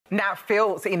Now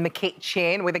Phil's in the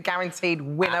kitchen with a guaranteed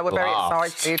winner. We're very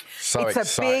excited. So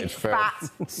it's a big, Phil. fat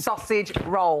sausage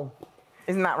roll.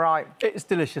 Isn't that right? It's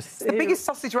delicious. It's the biggest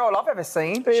sausage roll I've ever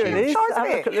seen. Here it is. Size of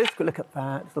Look it. at this. Look at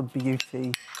that. It's a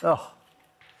beauty. Oh,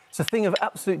 it's a thing of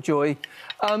absolute joy.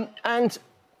 And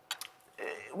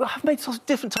I've made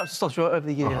different types of sausage roll over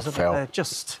the years. Phil.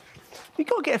 You've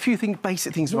got to get a few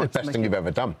basic things right. The best thing you've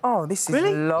ever done. Oh, this is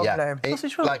Really? lovely. Yeah.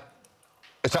 Sausage roll.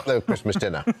 It's up there with Christmas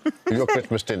dinner. Your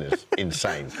Christmas dinner's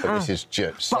insane, but this is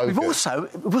just so But we've good. also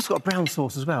got brown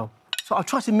sauce as well. So I've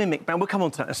tried to mimic brown. We'll come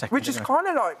on to that in a second. Which is kind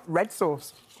of like red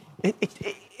sauce.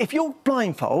 If you're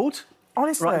blindfold,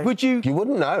 Honestly. right, would you? You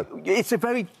wouldn't know. It's a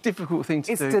very difficult thing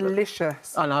to do. It's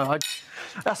delicious. I know.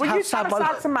 That's Will how you sad tell my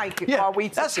us how to make it yeah, while we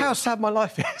that's talk how it? sad my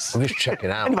life is. I'm just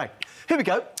checking out. Anyway, here we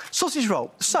go. Sausage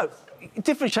roll. So,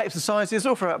 different shapes and sizes,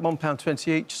 all for about £1.20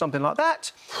 each, something like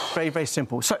that. Very, very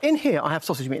simple. So, in here, I have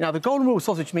sausage meat. Now, the golden rule of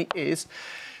sausage meat is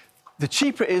the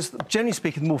cheaper it is, generally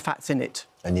speaking, the more fat's in it.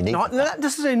 And you need now, that.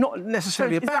 that's not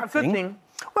necessarily a bad good thing?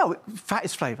 Well, fat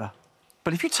is flavour.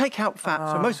 But if you take out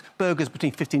fat, so most burgers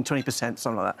between 15% and 20%,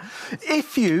 something like that.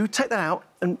 If you take that out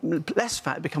and less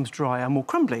fat, it becomes drier, more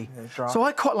crumbly. Yeah, dry. So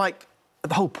I quite like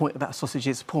the whole point about sausage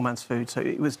is poor man's food, so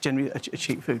it was generally a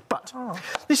cheap food. But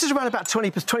this is around about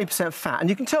 20% fat, and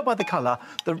you can tell by the colour,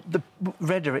 the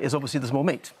redder it is, obviously, there's more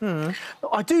meat.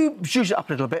 I do zhuzh it up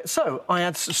a little bit, so I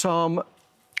add some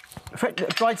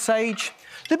dried sage,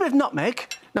 a little bit of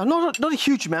nutmeg. Now, not a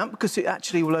huge amount, because it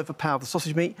actually will overpower the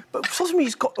sausage meat, but sausage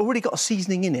meat's already got a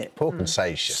seasoning in it. Pork and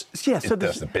sage Yeah, so it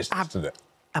does the business, doesn't it?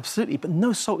 Absolutely, but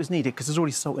no salt is needed, because there's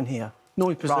already salt in here.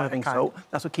 Normally preserving okay. salt,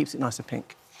 that's what keeps it nice and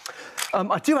pink.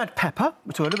 I do add pepper,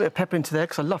 so a little bit of pepper into there,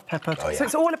 because I love pepper. Oh, yeah. So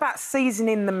it's all about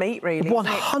seasoning the meat, really, isn't it?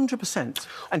 100%.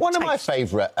 And One of my taste.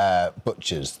 favourite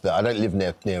butchers that I don't live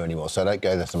near anymore, so I don't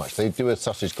go there so much. They do a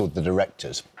sausage called the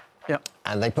Directors. Yep.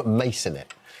 And they put mace in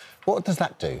it. What does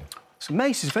that do? So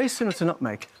mace is very similar to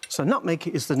nutmeg. So nutmeg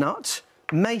is the nut,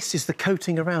 mace is the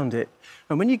coating around it.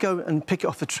 And when you go and pick it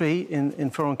off the tree in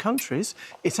foreign countries,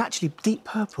 it's actually deep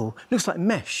purple. Looks like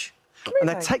mesh. Really? And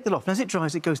they take that off, and as it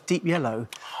dries, it goes deep yellow.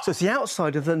 So it's the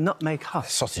outside of the nutmeg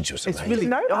husk. Sausage was It's amazing. really,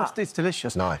 know that. it's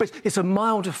delicious. Nice. But it's a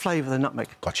milder flavour than nutmeg.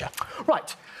 Gotcha.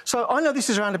 Right, so I know this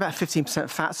is around about 15%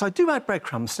 fat, so I do add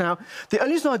breadcrumbs. Now, the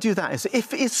only reason I do that is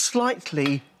if it is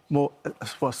slightly more,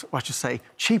 well, I should say,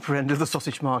 cheaper end of the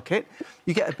sausage market,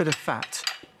 you get a bit of fat.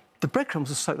 The breadcrumbs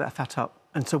will soak that fat up.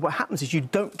 And so what happens is you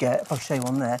don't get, if I show you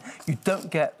on there, you don't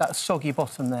get that soggy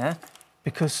bottom there,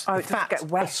 because the it doesn't fat get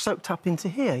wet. is soaked up into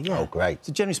here, yeah. Oh, great.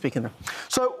 So generally speaking...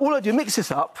 So all I do, mix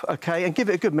this up, OK, and give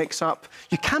it a good mix-up.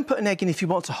 You can put an egg in if you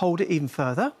want to hold it even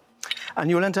further, and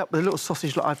you'll end up with a little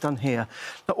sausage like I've done here.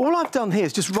 Now, all I've done here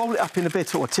is just roll it up in a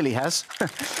bit, or Tilly has,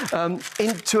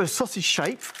 into a sausage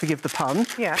shape, forgive the pun,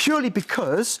 purely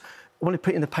because I want to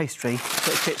put it in the pastry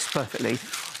so it fits perfectly.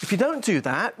 If you don't do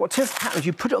that, what tends to happen is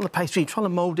you put it on the pastry, you try to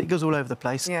mould it, it goes all over the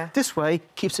place. Yeah. This way,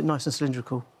 keeps it nice and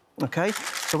cylindrical. OK?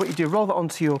 So what you do, roll that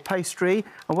onto your pastry,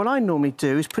 and what I normally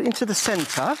do is put it into the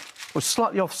centre, or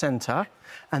slightly off-centre,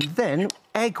 and then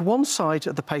egg one side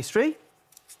of the pastry.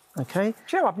 OK?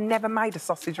 Do you know, I've never made a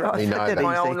sausage roll Me neither. in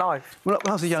my whole life. When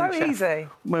I was a young So chef, easy.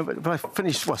 when I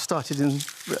finished, well, started in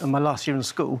my last year in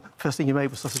school, first thing you made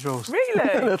was sausage rolls.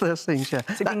 Really? The first things, yeah.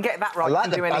 So if you can get that right, I like,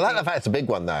 you can do anything. the fact it's a big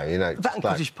one, though, you know. That and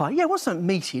like- cottage pie. Yeah, what's something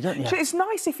meaty, don't you? So it's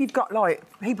nice if you've got, like,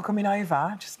 people coming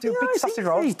over, just do a big it's sausage easy.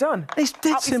 roll, it's done. It's dead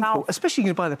Help simple, yourself. especially you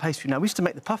can buy the pastry now. We used to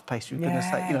make the puff pastry, for goodness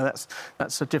sake. You know, Yeah.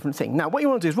 that's a different thing. Now, what you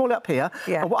want to do is roll it up here,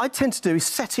 Yeah. and what I tend to do is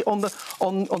set it on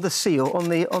the seal, on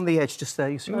the edge just there.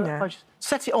 You see? Yeah. I just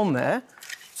set it on there,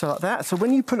 so like that. So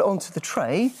when you put it onto the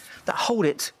tray, that hold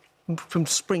it from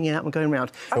springing out and going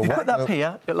round. If you put that up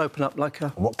here, it'll open up like a...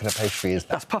 What kind of pastry is that?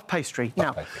 That's puff pastry.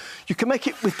 Now, pastry. you can make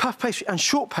it with puff pastry and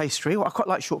short pastry. Well, I quite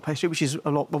like short pastry, which is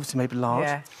a lot, obviously, maybe large.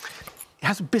 Yeah. It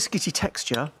has a biscuity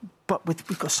texture, but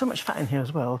we've got so much fat in here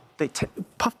as well.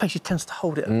 Puff pastry tends to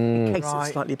hold it in case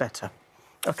it's slightly better.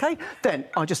 OK? Then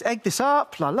I just egg this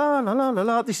up, la la la la la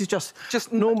la. This is just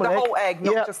normal the egg. whole egg,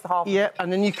 not just the half. Yeah,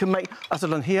 and then you can make, as I've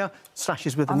done here,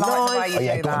 slashes with a like the way knife. you Oh,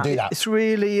 yeah, do go and that. do that. It's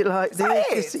really like that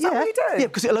this. it? Is that what you do? Yeah,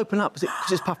 because it'll open up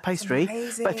because it's puff pastry.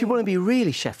 Amazing. But if you want to be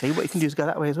really chefy, what you can do is go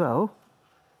that way as well.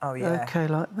 Oh, yeah. OK,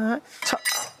 like that.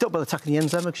 Don't bother tucking the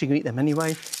ends over, because you can eat them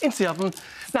anyway. Into the oven.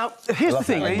 Now, here's the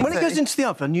thing. that. When it goes into the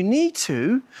oven, you need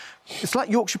to... It's like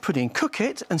Yorkshire pudding. Cook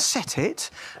it and set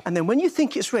it, and then when you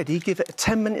think it's ready, give it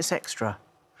 10 minutes extra.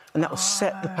 and that will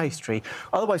set the pastry.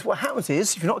 Otherwise, what happens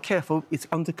is, if you're not careful, it's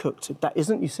undercooked. That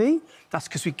isn't, you see? That's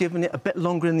because we've given it a bit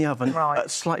longer in the oven at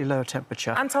slightly lower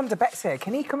temperature. Anton de Beck's here.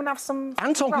 Can he come and have some...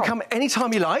 Anton can come any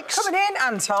time he likes. Coming in,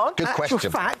 Anton. Good question.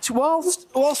 In fact, whilst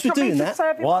we're doing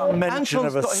that... One mention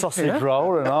of a sausage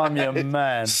roll and I'm your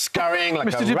man. Scurrying like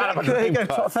Mr. a rabbit. There you go,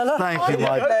 top fella. Thank you,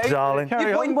 my darling.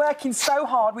 You've been working so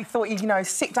hard, we thought you'd,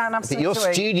 sit down and have something Your to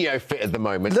eat. studio fit at the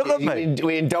moment. Look at me. Are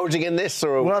we indulging in this?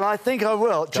 Or... Well, I think I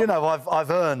will. Do you know,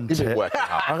 I've earned You've been it. working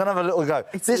hard. I'm going to have a little go.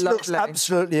 This looks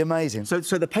absolutely amazing. So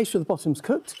the pastry at the bottom's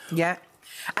cooked. Yeah.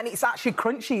 And it's actually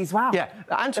crunchy as well. Yeah,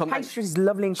 Anton, the pastry's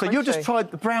lovely and crunchy. So you just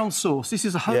tried the brown sauce. This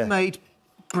is a homemade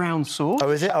brown sauce. Oh,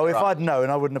 is it? Oh, if I'd known,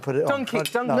 I wouldn't have put it on. Dunk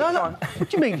it. No. What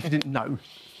do you mean if you didn't know?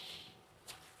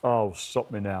 Oh,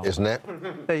 stop me now. Isn't it?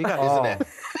 There you go. Isn't it?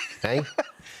 Hey?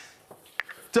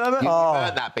 Dermot. You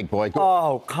heard that, big boy. Go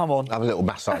on. Oh, come on. Have a little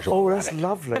massage. Oh, that's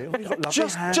lovely. Oh, you've got lovely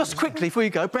hands. Just quickly before you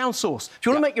go, brown sauce. If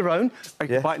you want to make your own, you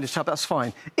can buy it in this tub, that's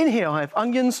fine. In here I have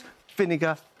onions,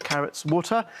 vinegar, carrots,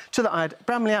 water. To that I add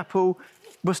Bramley apple,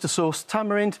 Worcester sauce,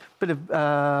 tamarind, bit of,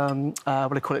 what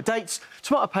do they call it, dates,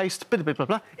 tomato paste, bit of blah, blah,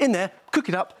 blah. In there, cook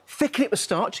it up, thicken it with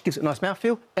starch, gives it a nice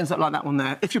mouthfeel, ends up like that one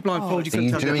there. If you're blindfolded, you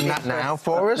can tell. Are you doing that now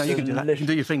for us? No, you can do that. You can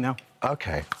do your thing now.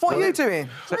 OK. What are you doing?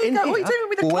 What are you doing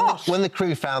with the cloche? When the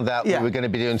crew found out we were going to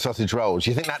be doing sausage rolls, do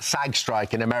you think that SAG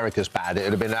strike in America's bad? It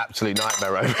would have been an absolute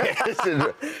nightmare over here. This is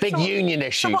a big union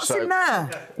issue. So what's in there?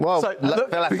 Well,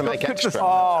 look, they'll have to make extra.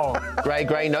 Oh.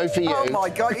 Grey, no for you. Oh, my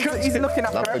God, he's looking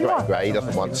after Not for everyone. Grey, he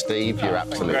doesn't want Steve. You're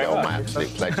absolutely, my absolute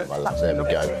pleasure, my love. There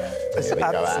we go. Here we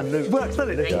go, Absolute. Works,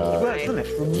 doesn't it? Works, doesn't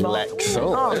it? Lex.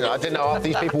 I didn't know half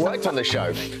these people worked on the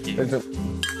show.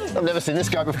 I've never seen this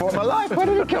guy before in my life. Where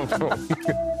did he come from?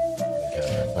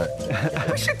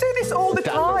 We should do this all the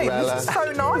time. This is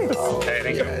so nice.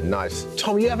 Yeah, nice.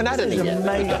 Tom, you haven't had any yet.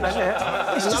 Amazing.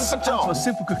 It's just Tom.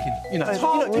 simple cooking. You know,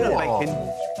 Tom, you're not baking.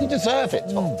 You deserve it,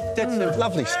 Tom. Dead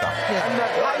Lovely stuff.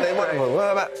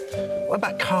 What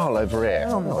about Carl over here?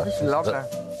 Oh, this is lovely.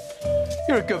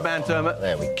 You're a good man, Dermot.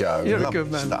 There we go. You're Lovely a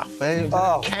good man.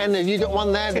 Stuff. Ken, have you got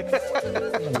one there?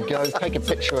 There we go. Take a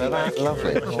picture of that.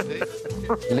 Lovely.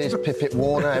 Liz, Pipit,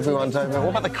 Warner, everyone's over there. What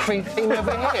about the crew team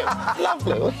over here?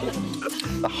 Lovely.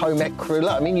 The home ec crew.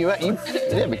 Look, I mean, you.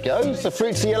 There we go. It's the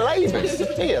fruits of your labours.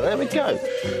 Here, there we go.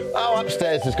 Oh,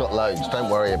 upstairs has got loads. Don't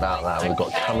worry about that. We've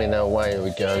got coming our way. Here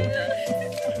we go.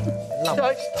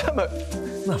 Lovely.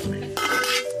 Dermot. Lovely.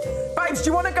 Babes, do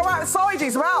you want to go outside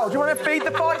as well? Do you want to feed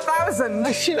the 5,000?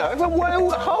 You know,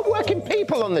 we're hard-working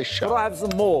people on this show. Could I have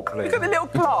some more, please? Look at the little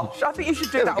cloche. I think you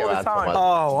should do that all the time.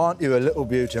 Oh, aren't you a little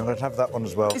beauty? I'm going to have that one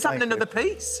as well. He's having another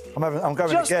piece. I'm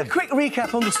going Just again. a quick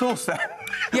recap on the sauce then.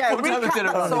 Yeah, What time recap is it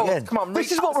that around sauce. again? Come on,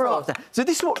 This is recap what we're the after. So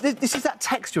this is that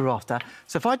texture we're after.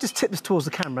 So if I just tip this towards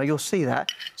the camera, you'll see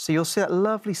that. So you'll see that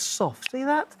lovely soft. See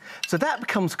that? So that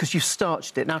becomes because you've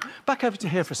starched it. Now, back over to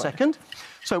here for a second.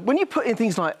 So when you put in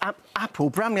things like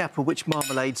apple, Bramley apple, which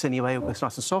marmalades anyway, it's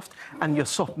nice and soft, and your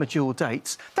soft medjool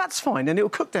dates, that's fine, and it'll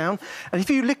cook down. And if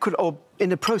you liquid or in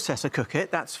the processor cook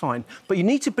it, that's fine. But you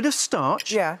need a bit of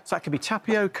starch. Yeah. So that could be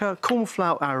tapioca, corn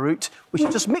flour, arrowroot, which you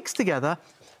just mix together.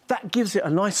 That gives it a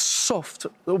nice soft,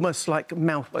 almost like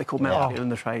what they call mouthfeel in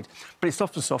the trade. But it's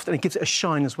soft, and it gives it a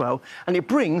shine as well. And it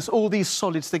brings all these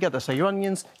solids together. So your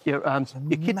onions, your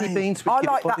kidney beans, which I give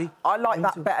like it body. that. I like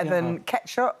that better than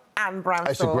ketchup and brown sauce.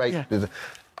 It's a great...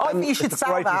 I think you should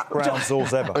sell that. Brown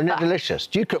sauce ever. Isn't it delicious?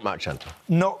 Do you cook much, Anton?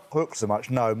 Not cook so much,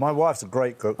 no. My wife's a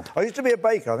great cook. I used to be a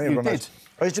baker. I think everyone knows.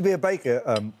 I used to be a baker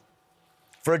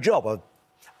for a job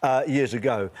years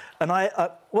ago. And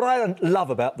what I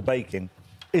love about the baking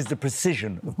is the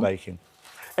precision of baking.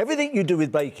 Everything you do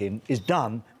with baking is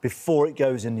done before it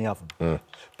goes in the oven.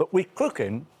 But with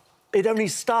cooking, it only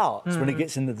starts when it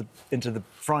gets into the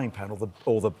frying pan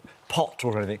or the pot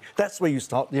or anything. That's where you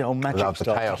start the old magic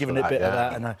stuff, giving it a bit of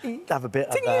that and have a bit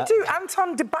of that. Didn't you do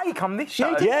Anton de Bake on this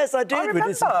show? Yes, I did. We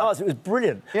did some parts. It was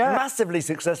brilliant. Yeah. Massively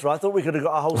successful. I thought we could have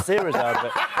got a whole series out of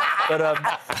it. But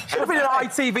should have been an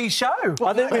ITV show.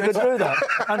 I think we could do that.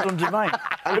 Anton Domain.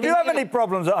 If you have any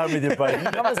problems at home with your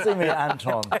baking, come and see me at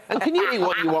Anton. And can you eat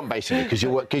what you want, basically,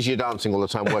 because you're dancing all the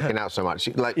time, working out so much?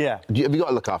 Like, Yeah. Have you got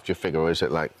to look after your figure, or is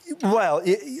it like... Well,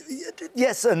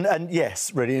 yes and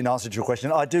yes, really, in answer to your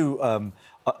question. I do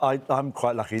I'm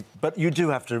quite lucky, but you do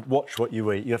have to watch what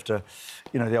you eat. You have to,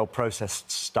 you know, the old processed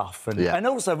stuff, and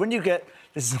also when you get.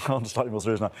 This is on slightly more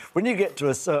serious now. When you get to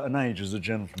a certain age as a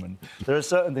gentleman, there are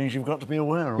certain things you've got to be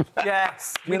aware of.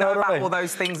 Yes, we know about all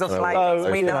those things, us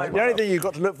ladies. We know. The only thing you've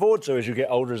got to look forward to as you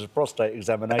get older is a prostate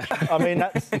examination. I mean,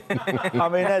 that's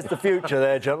the future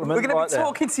there, gentlemen. We're going to be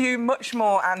talking to you much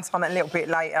more, Anton, a little bit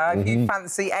later. If you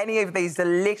fancy any of these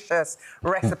delicious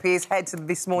recipes, head to the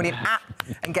This Morning app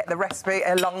and get the recipe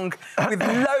along with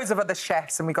loads of other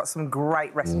chefs, and we've got some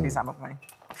great recipes, haven't we?